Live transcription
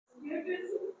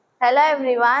Hello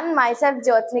everyone, myself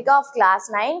Jyothshnica of class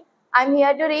 9. I'm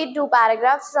here to read two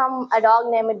paragraphs from A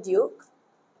Dog Named Duke.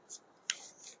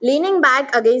 Leaning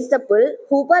back against the pull,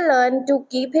 Hooper learned to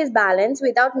keep his balance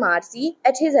without Marcy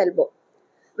at his elbow.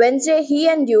 Wednesday, he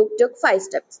and Duke took 5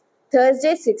 steps.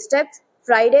 Thursday, 6 steps.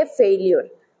 Friday, failure.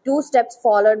 2 steps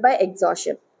followed by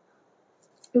exhaustion.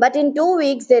 But in 2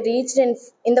 weeks, they reached in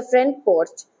the front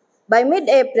porch. By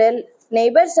mid-April,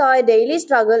 neighbors saw a daily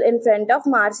struggle in front of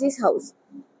Marcy's house.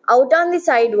 Out on the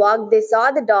sidewalk, they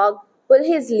saw the dog pull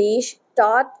his leash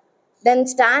taut, then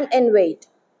stand and wait.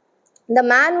 The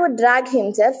man would drag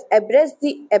himself abreast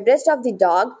of the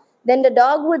dog, then the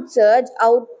dog would surge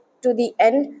out to the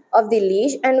end of the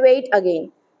leash and wait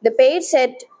again. The page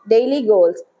set daily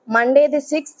goals: Monday the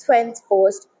 6th fence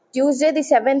post, Tuesday the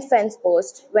 7th fence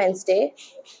post, Wednesday